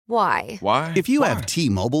Why? Why? If you have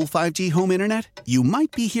T-Mobile 5G home internet, you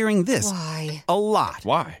might be hearing this Why? a lot.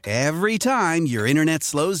 Why? Every time your internet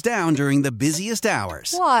slows down during the busiest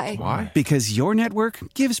hours. Why? Why? Because your network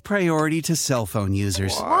gives priority to cell phone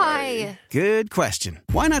users. Why? Good question.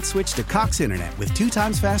 Why not switch to Cox Internet with 2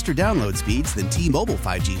 times faster download speeds than T-Mobile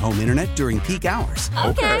 5G home internet during peak hours?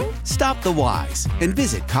 Okay. Stop the whys and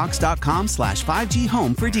visit cox.com/5G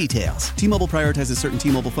home for details. T-Mobile prioritizes certain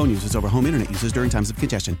T-Mobile phone users over home internet users during times of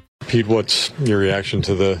congestion. Pete, what's your reaction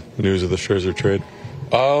to the news of the Scherzer trade?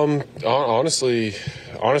 Honestly,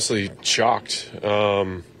 shocked.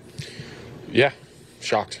 Yeah,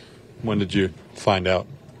 shocked. When did you find out?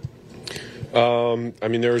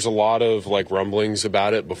 There was a lot of rumblings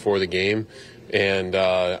about it before the game, and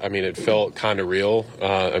it felt kind of real.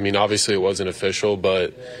 Obviously it wasn't official,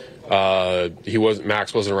 but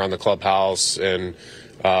Max wasn't around the clubhouse, and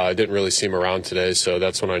I didn't really see him around today, so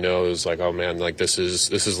that's when I know it was oh man, this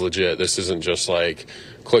is legit. This isn't just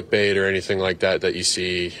clickbait or anything like that you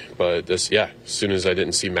see. But as soon as I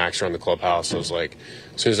didn't see Max around the clubhouse, I was as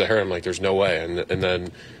soon as I heard him, there's no way. And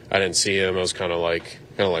then I didn't see him. I was kind of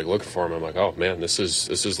looking for him. I'm oh man, this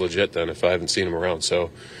is legit. Then if I haven't seen him around,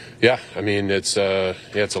 so it's a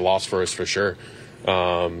loss for us for sure.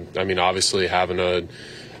 Obviously having a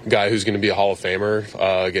guy who's going to be a Hall of Famer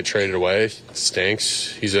get traded away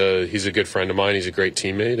stinks. He's a good friend of mine. He's a great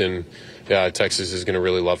teammate, and Texas is going to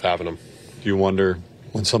really love having him. Do you wonder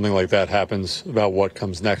when something like that happens about what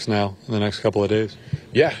comes next now in the next couple of days?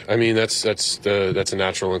 Yeah, that's a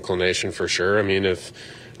natural inclination for sure. Max,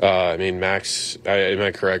 am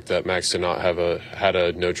I correct that Max did not had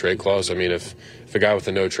a no trade clause? If a guy with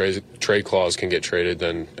a no trade clause can get traded,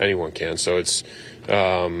 then anyone can. So it's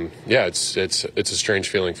a strange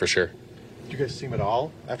feeling for sure. Did you guys see him at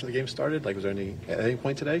all after the game started? Was there at any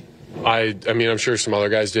point today? I'm sure some other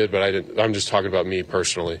guys did, but I didn't. I'm just talking about me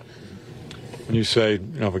personally. When you say,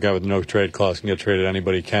 if a guy with no trade clause can get traded,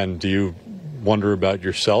 anybody can, do you wonder about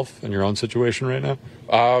yourself and your own situation right now?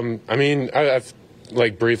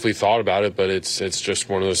 I've briefly thought about it, but it's just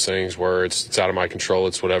one of those things where it's out of my control.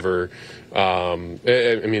 It's whatever.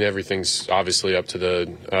 Everything's obviously up to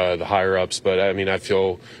the higher ups, but I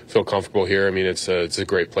feel comfortable here. It's a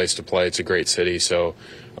great place to play. It's a great city. So,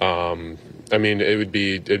 it'd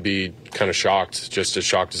be kind of shocked, just as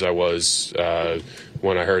shocked as I was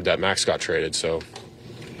when I heard that Max got traded. So,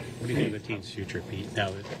 what do you think of the team's future, Pete? Now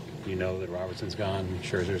that you know that Robertson's gone,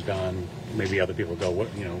 Scherzer's gone, maybe other people go. What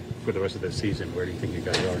for the rest of the season? Where do you think you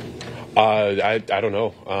guys are? I don't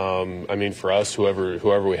know. For us,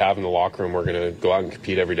 whoever we have in the locker room, we're going to go out and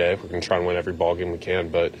compete every day. We're going to try and win every ball game we can.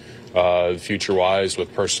 But future-wise,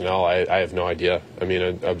 with personnel, I have no idea. I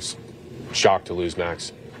was shocked to lose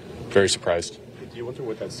Max. Very surprised. Do you wonder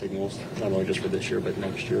what that signals, not only just for this year, but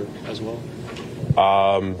next year as well?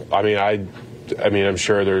 I'm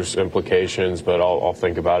sure there's implications, but I'll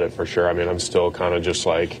think about it for sure. I'm still kind of just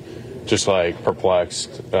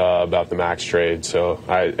perplexed about the Max trade. So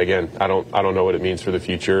I don't know what it means for the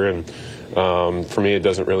future, and for me, it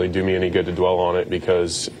doesn't really do me any good to dwell on it,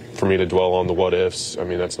 because for me to dwell on the what ifs,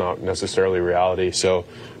 that's not necessarily reality. So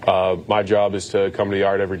my job is to come to the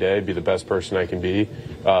yard every day, be the best person I can be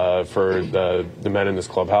for the men in this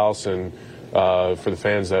clubhouse, and for the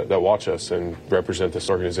fans that watch us, and represent this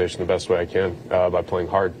organization the best way I can by playing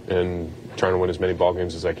hard and trying to win as many ball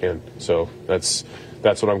games as I can. So that's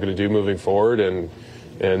what I'm going to do moving forward, and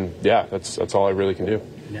that's all I really can do.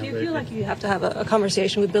 Do you feel like you have to have a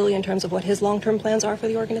conversation with Billy in terms of what his long-term plans are for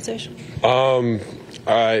the organization?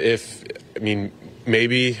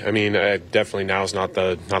 Maybe. Definitely now's not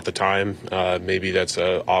the time. Maybe that's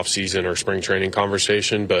a off-season or spring training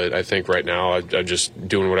conversation. But I think right now I'm just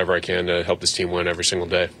doing whatever I can to help this team win every single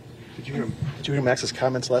day. Did you hear Max's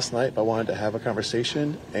comments last night about wanting to have a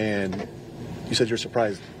conversation? And you said you're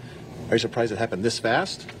surprised. Are you surprised it happened this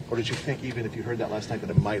fast? Or did you think, even if you heard that last night, that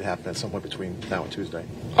it might happen at some point between now and Tuesday?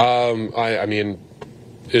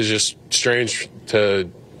 It's just strange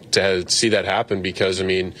to see that happen, because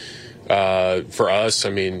for us,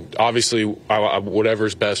 obviously,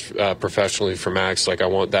 whatever's best professionally for Max, I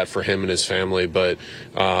want that for him and his family. But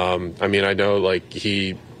I know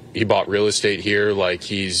he bought real estate here,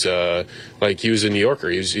 he was a New Yorker.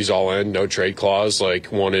 He's all in, no trade clause.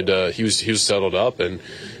 He was settled up, and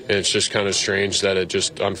it's just kind of strange that it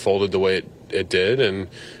just unfolded the way it did. And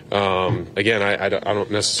again, I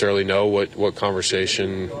don't necessarily know what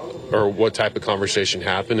conversation or what type of conversation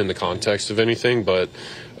happened in the context of anything, but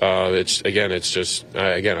I'm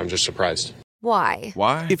just surprised. Why?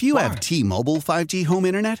 Why? If you have T-Mobile 5G home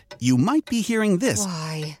internet, you might be hearing this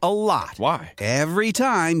Why? a lot. Why? Every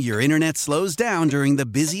time your internet slows down during the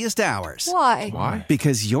busiest hours. Why?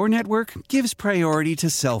 Because your network gives priority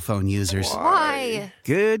to cell phone users. Why?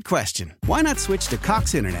 Good question. Why not switch to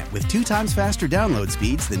Cox Internet with 2 times faster download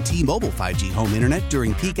speeds than T-Mobile 5G home internet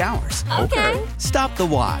during peak hours? Okay. Stop the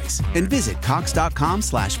whys and visit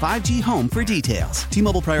cox.com/5G home for details.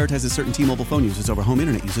 T-Mobile prioritizes certain T-Mobile phone users over home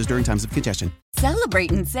internet users during times of congestion.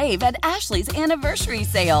 Celebrate and save at Ashley's Anniversary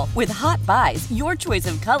Sale. With Hot Buys, your choice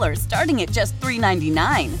of colors starting at just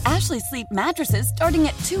 $3.99. Ashley Sleep mattresses starting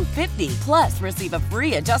at $2.50. Plus, receive a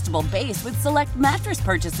free adjustable base with select mattress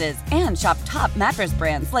purchases. And shop top mattress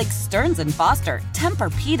brands like Stearns & Foster,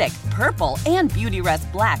 Tempur-Pedic, Purple, and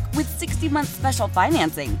Beautyrest Black with 60-month special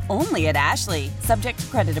financing. Only at Ashley. Subject to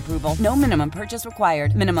credit approval. No minimum purchase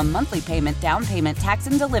required. Minimum monthly payment, down payment, tax,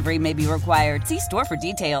 and delivery may be required. See store for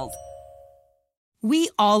details.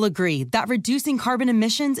 We all agree that reducing carbon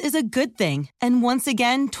emissions is a good thing. And once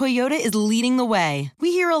again, Toyota is leading the way.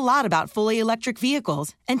 We hear a lot about fully electric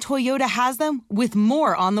vehicles, and Toyota has them with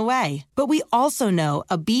more on the way. But we also know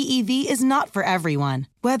a BEV is not for everyone.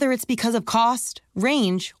 Whether it's because of cost,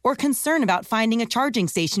 range, or concern about finding a charging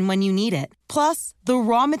station when you need it. Plus, the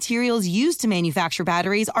raw materials used to manufacture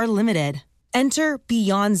batteries are limited. Enter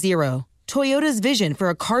Beyond Zero, Toyota's vision for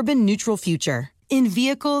a carbon-neutral future. In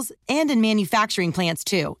vehicles and in manufacturing plants,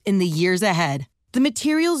 too, in the years ahead. The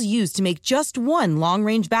materials used to make just one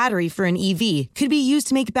long-range battery for an EV could be used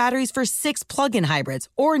to make batteries for 6 plug-in hybrids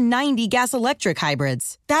or 90 gas-electric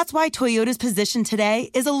hybrids. That's why Toyota's position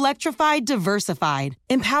today is electrified, diversified,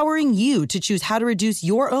 empowering you to choose how to reduce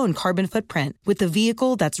your own carbon footprint with the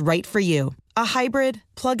vehicle that's right for you. A hybrid,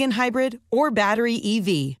 plug-in hybrid, or battery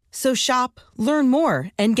EV. So shop, learn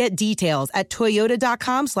more, and get details at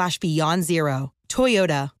toyota.com/beyondzero.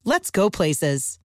 Toyota, let's go places.